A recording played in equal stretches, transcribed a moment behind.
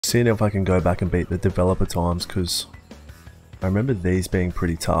seeing if I can go back and beat the developer times, because I remember these being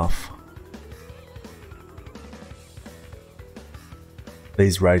pretty tough.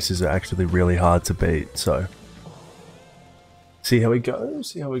 These races are actually really hard to beat, so see how we go,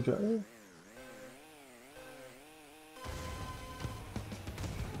 see how we go.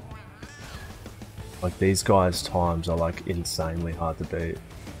 Like, these guys' times are like insanely hard to beat.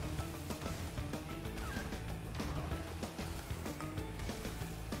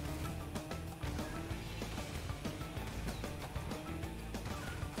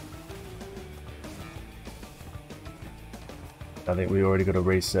 I think we already got to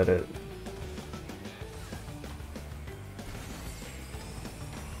reset it.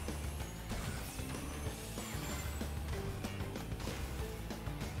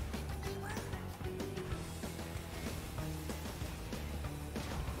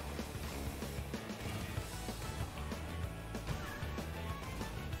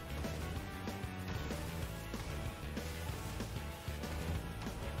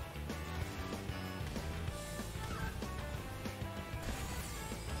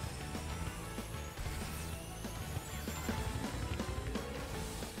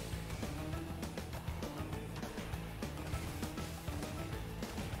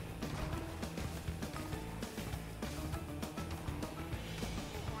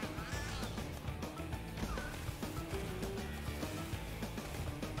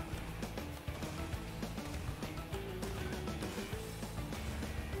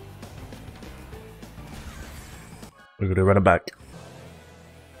 We're gonna run it back.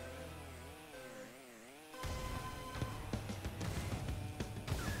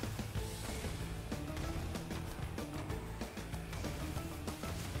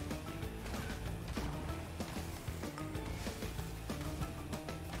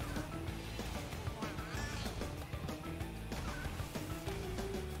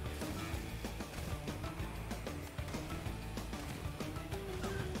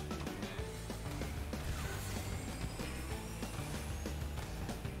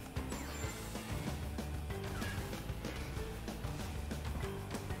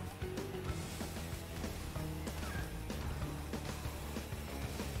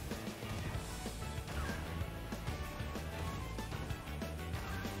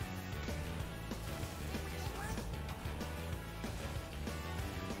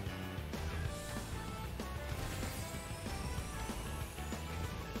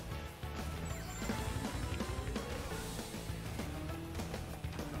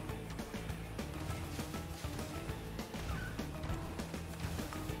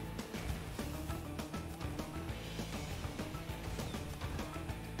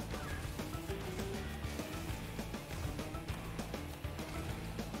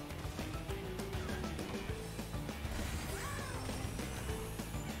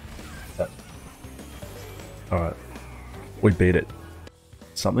 Alright, we beat it.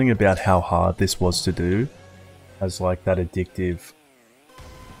 Something about how hard this was to do has like that addictive,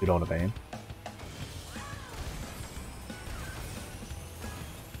 you know what I mean?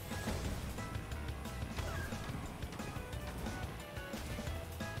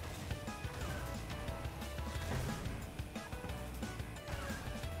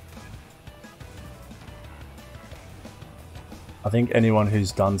 I think anyone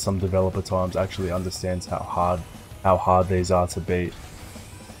who's done some developer times actually understands how hard these are to beat.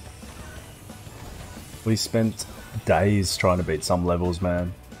 We spent days trying to beat some levels,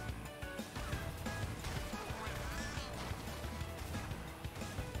 man.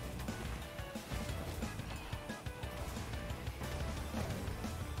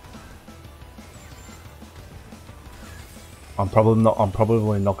 I'm probably not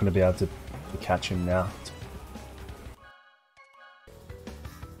going to be able to catch him now.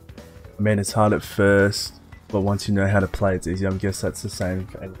 I mean, it's hard at first, but once you know how to play, it's easy. I guess that's the same.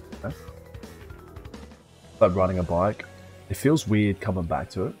 Like riding a bike, it feels weird coming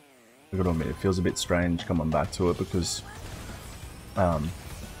back to it. I gotta admit, it feels a bit strange coming back to it because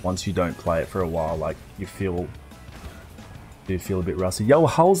once you don't play it for a while, like you feel a bit rusty. Yo,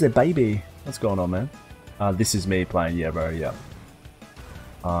 how's it, baby? What's going on, man? This is me playing, yeah, bro, yeah.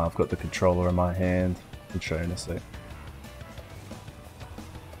 I've got the controller in my hand. I'll show you in a sec.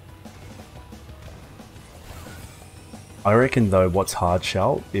 I reckon though what's hard,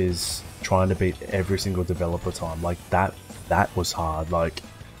 Shell, is trying to beat every single developer time. Like that was hard. Like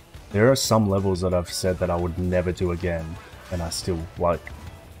there are some levels that I've said that I would never do again, and I still like,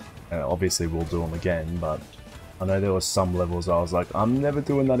 obviously we'll do them again, but I know there were some levels I was like, I'm never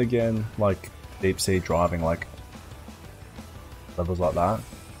doing that again, like deep sea driving, like levels like that.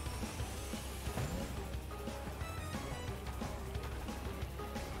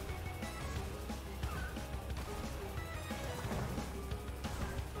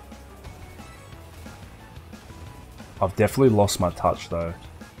 I've definitely lost my touch though.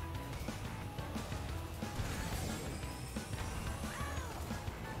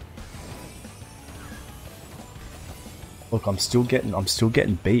 Look, I'm still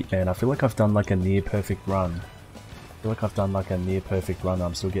getting beat, man. I feel like I've done like a near perfect run. I feel like I've done like a near perfect run and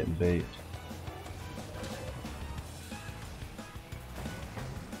I'm still getting beat.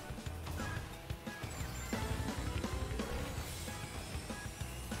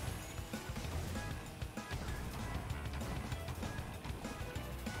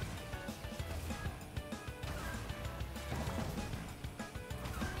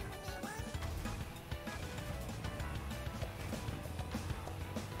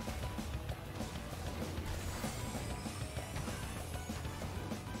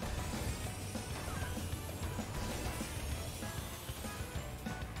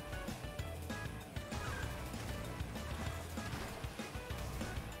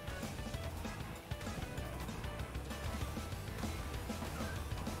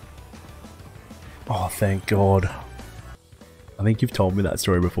 Oh, thank God. I think you've told me that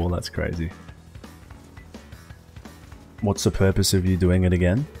story before, that's crazy. What's the purpose of you doing it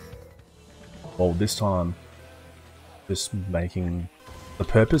again? Well, this time, just making... the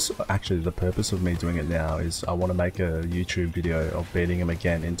purpose of me doing it now is I want to make a YouTube video of beating him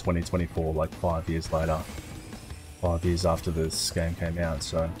again in 2024, like 5 years later. 5 years after this game came out,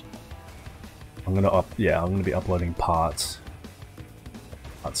 so... I'm gonna be uploading parts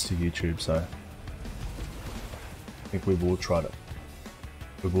to YouTube, so... I think we will try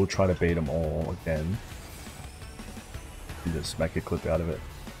to beat them all again and just make a clip out of it.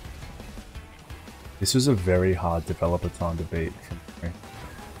 This was a very hard developer time to beat from me.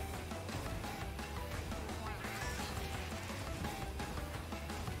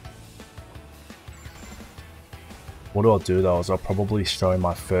 What I'll do though is I'll probably show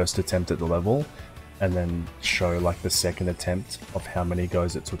my first attempt at the level and then show like the second attempt of how many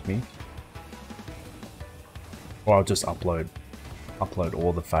goes it took me. Or I'll just upload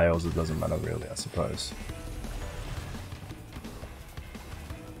all the fails, it doesn't matter really, I suppose.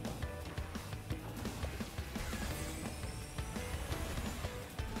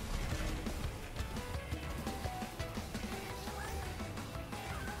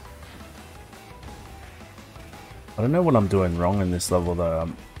 I don't know what I'm doing wrong in this level though,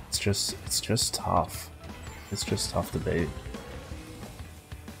 it's just tough. It's just tough to beat.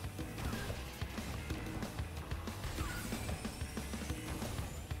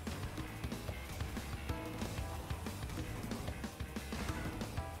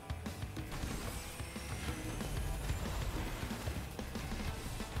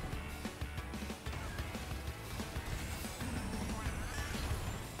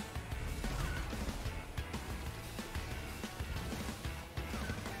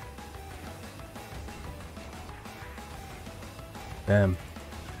 Damn.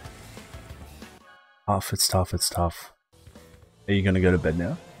 It's tough. Are you gonna go to bed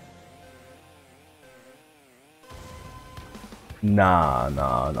now?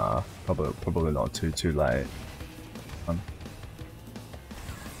 Nah. Probably not too late.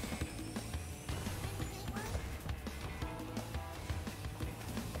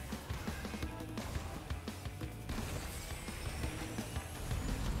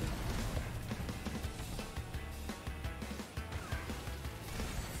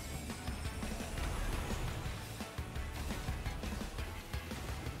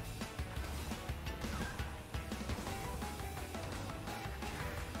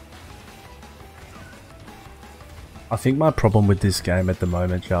 I think my problem with this game at the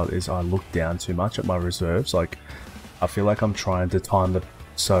moment, Child, is I look down too much at my reserves. Like, I feel like I'm trying to time the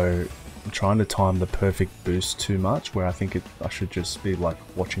perfect boost too much, where I think I should just be like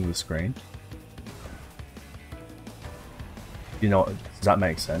watching the screen. You know, does that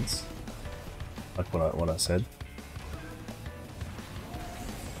make sense? Like what I said?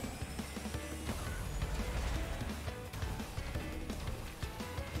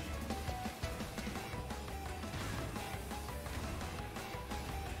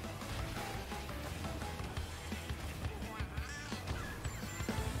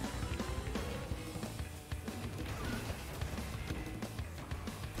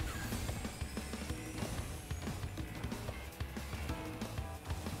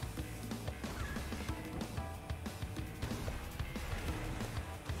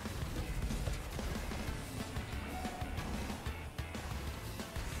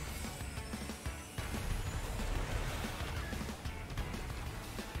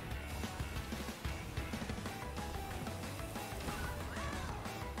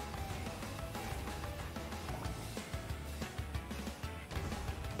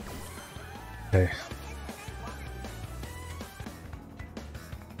 Okay.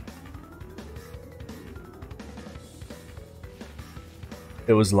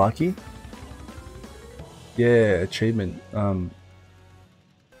 It was lucky. Yeah, achievement. Yeah,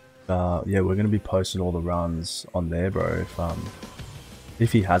 we're gonna be posting all the runs on there, bro.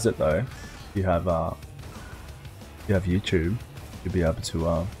 If he has it though, if you have YouTube, you'll be able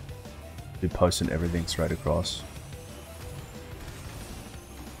to be posting everything straight across.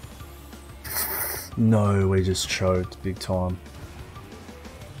 No, we just choked big time.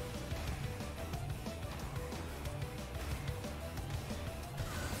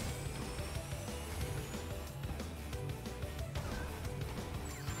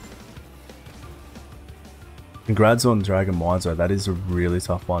 Congrats on Dragon Mines though, that is a really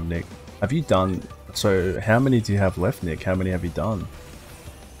tough one, Nick. Have you done, so how many do you have left, Nick? How many have you done?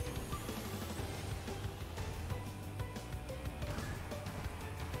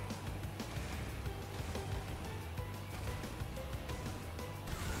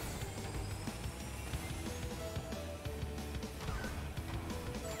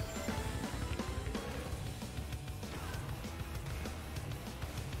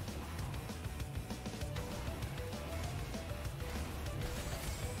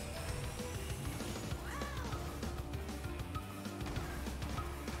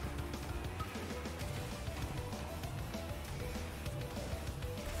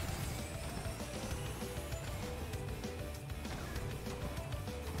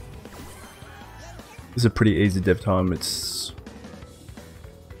 It's a pretty easy dev time. It's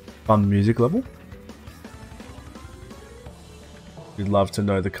fun music level. You'd love to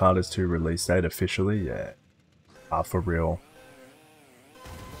know the Ctr 2 release date officially. Yeah, for real.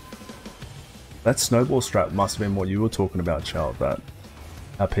 That snowball strap must have been what you were talking about, Charles. That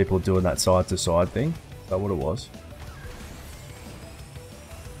how people doing that side to side thing. Is that what it was?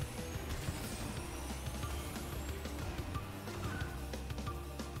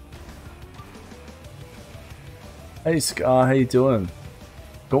 Hey Scar, how you doing?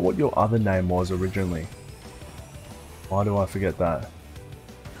 Got what your other name was originally. Why do I forget that?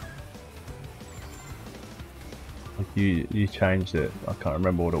 Like you changed it. I can't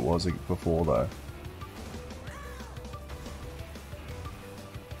remember what it was before though.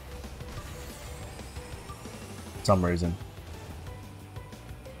 For some reason.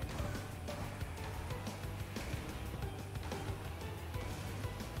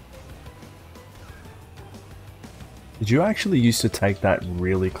 Did you actually used to take that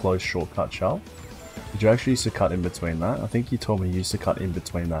really close shortcut, Charles? Did you actually used to cut in between that? I think you told me you used to cut in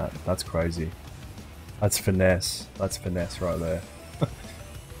between that. That's crazy. That's finesse. That's finesse right there.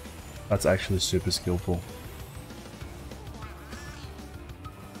 That's actually super skillful.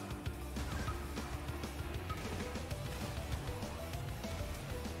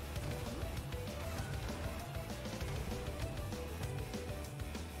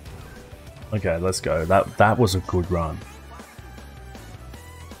 Okay, let's go. That was a good run.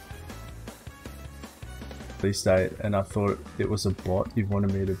 Please date, and I thought it was a bot. You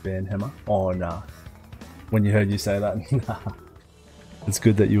wanted me to ban Hammer? Oh nah. When you heard you say that, nah. It's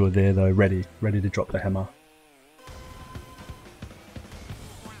good that you were there though, ready to drop the hammer.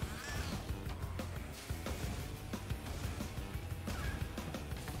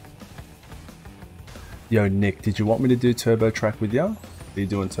 Yo Nick, did you want me to do turbo track with you? Are you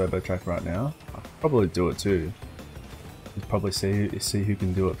doing turbo track right now? I'll probably do it too. You'll probably see who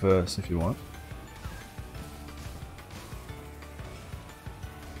can do it first if you want.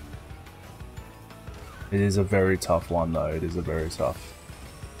 It is a very tough one though. It is a very tough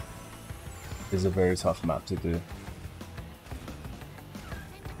map to do.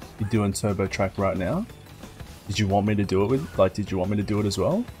 You're doing turbo track right now? Did you want me to do it with, like, did you want me to do it as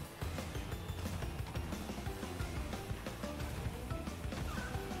well?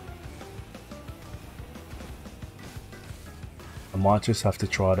 I might just have to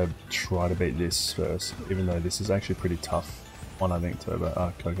try to beat this first, even though this is actually pretty tough one, I think,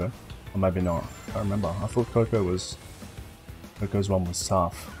 Coco. Or maybe not. I can't remember. I thought Coco's one was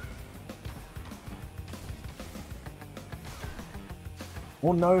tough.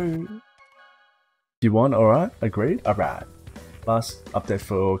 Oh no! You won? Alright, agreed? Alright. Last update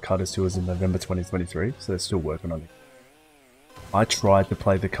for Ctr 2 was in November 2023, so they're still working on it. I tried to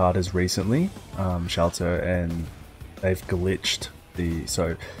play the Ctrs recently, Shelter, and they've glitched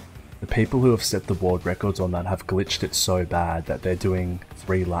so the people who have set the world records on that have glitched it so bad that they're doing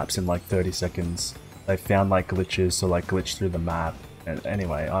 3 laps in like 30 seconds. They found like glitches to like glitch through the map. And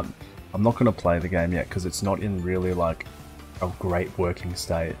anyway, I'm not gonna play the game yet because it's not in really like a great working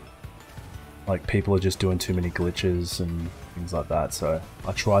state. Like people are just doing too many glitches and things like that. So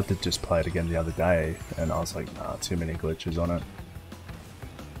I tried to just play it again the other day and I was like, nah, too many glitches on it.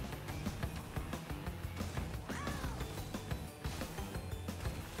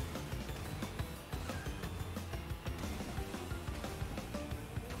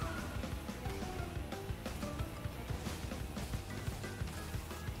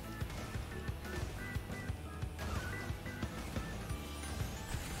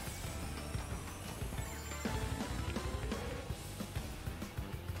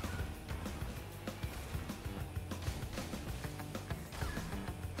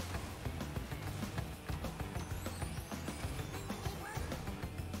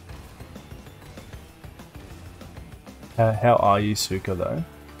 How are you, Suka, though?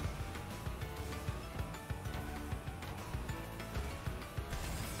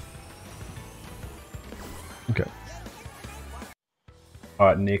 Okay.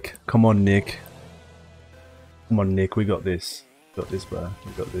 Alright, Nick. Come on, Nick. Come on, Nick. We got this. We got this, bro.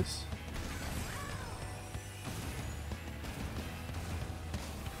 We got this.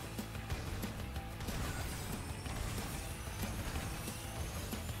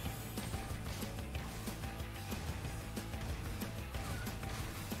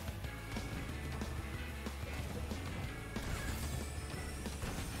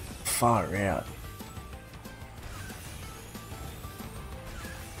 Far out.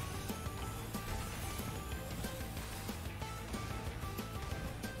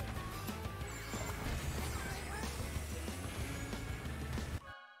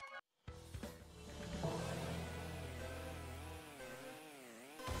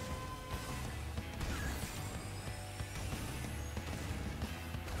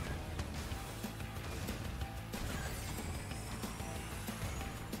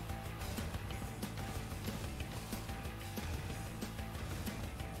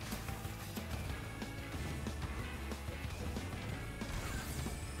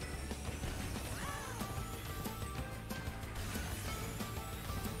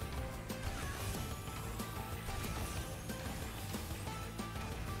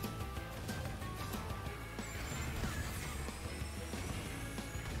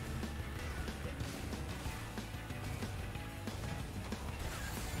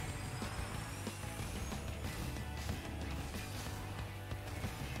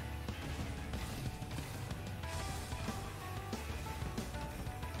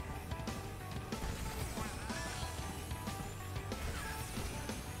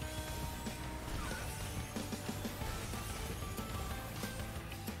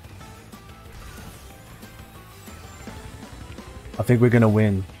 I think we're gonna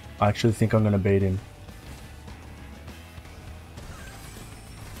win. I actually think I'm gonna beat him.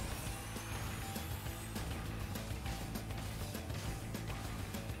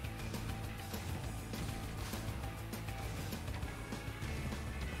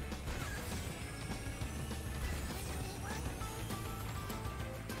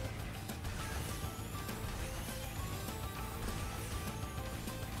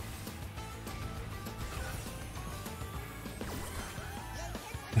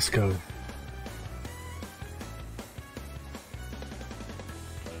 Let's go.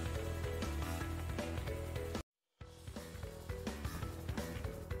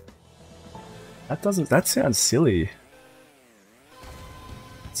 That sounds silly.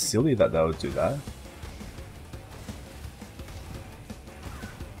 It's silly that they would do that.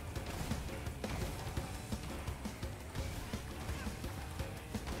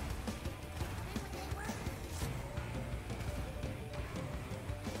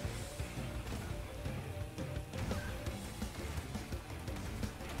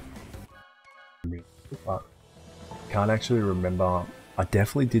 But I can't actually remember. I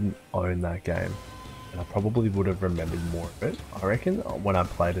definitely didn't own that game, and I probably would have remembered more of it. I reckon when I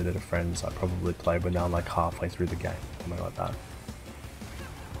played it at a friend's, I probably played when I was like halfway through the game, something like that.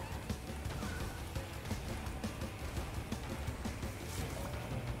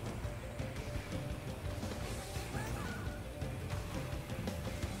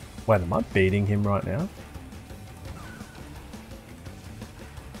 Wait, am I beating him right now?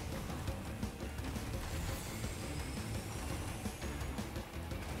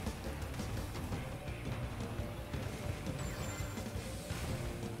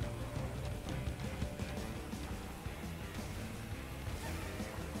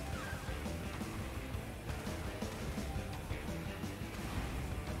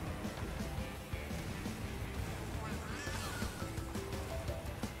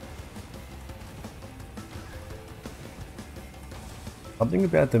 Something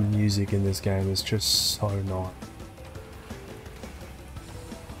about the music in this game is just so nice.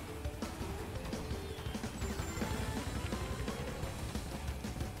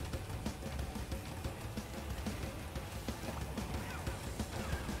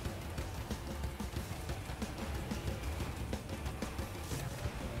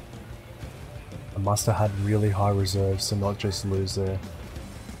 I must have had really high reserves to not just lose there.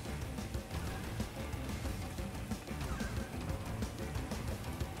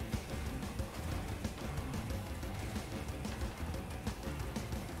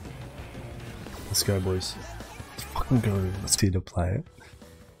 Let's go, boys. Let's fucking go. Let's see to play it.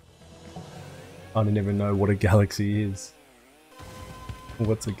 I don't even know what a galaxy is.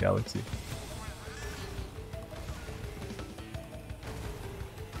 What's a galaxy?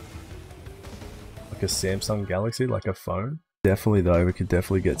 like a Samsung Galaxy, like a phone. Definitely though, we could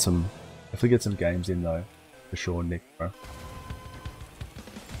definitely get some games in though, for sure, Nick, bro.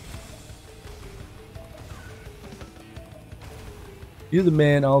 You're the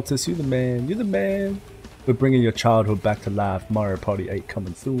man, Altus. You're the man. You're the man. We're bringing your childhood back to life. Mario Party 8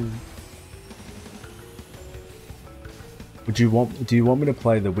 coming soon. Do you want me to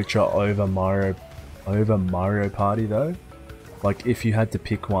play The Witcher over Mario Party though? Like if you had to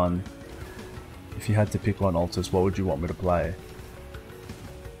pick one, Altus, what would you want me to play?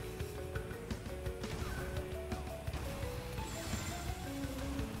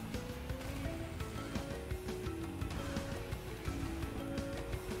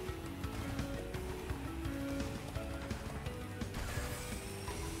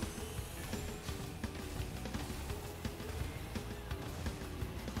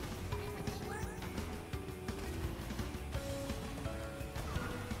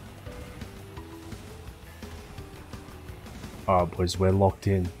 Alright boys, we're locked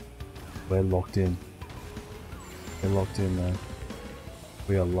in. We're locked in. We're locked in, man.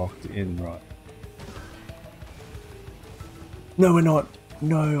 We are locked in, right? No, we're not.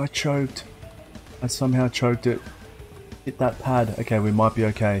 No, I choked. I somehow choked it. Hit that pad. Okay, we might be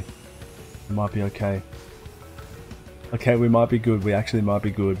okay. We might be okay. Okay, we might be good. We actually might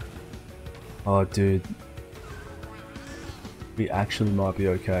be good. Oh, dude. We actually might be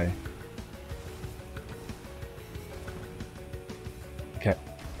okay. Okay.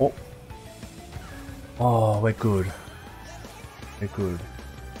 Oh. Oh, we're good. We're good.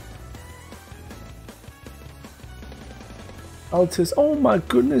 Altus, oh my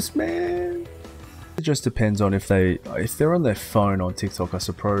goodness, man. It just depends on if they're on their phone on TikTok. I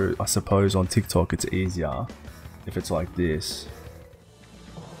suppose on TikTok it's easier if it's like this.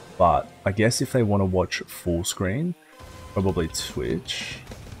 But I guess if they want to watch full screen, probably Twitch.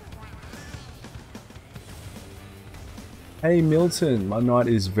 Hey Milton, my night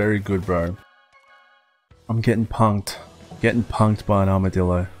is very good, bro. I'm getting punked. Getting punked by an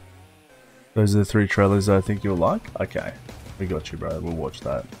armadillo. Those are the 3 trailers I think you'll like. Okay, we got you, bro. We'll watch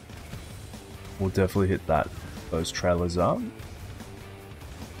that. We'll definitely hit those trailers up.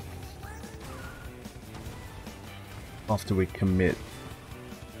 After we commit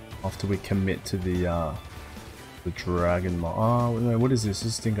to the dragon. Oh no, what is this?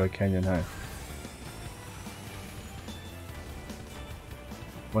 This is Dingo Canyon, hey.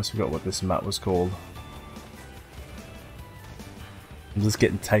 Almost forgot what this map was called. I'm just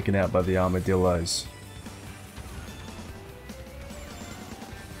getting taken out by the armadillos.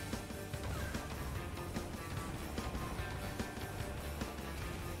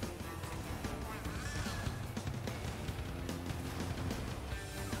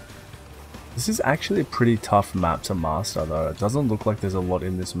 This is actually a pretty tough map to master though. It doesn't look like there's a lot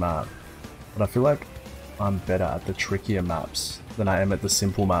in this map. But I feel like I'm better at the trickier maps than I am at the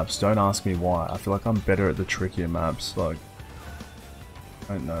simple maps. Don't ask me why. I feel like I'm better at the trickier maps. Like,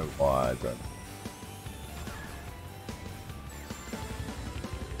 I don't know why. I don't.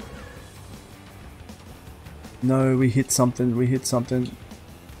 No, we hit something. We hit something.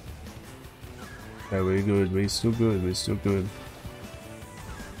 Okay, we're good. We're still good. We're still good.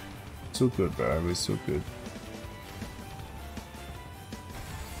 Still good, bro. We're still good.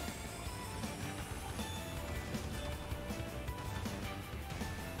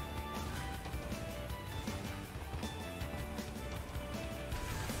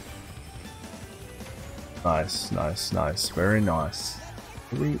 Nice, nice, nice. Very nice.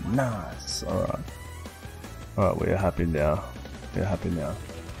 Very nice. Alright. Alright, we are happy now. We are happy now.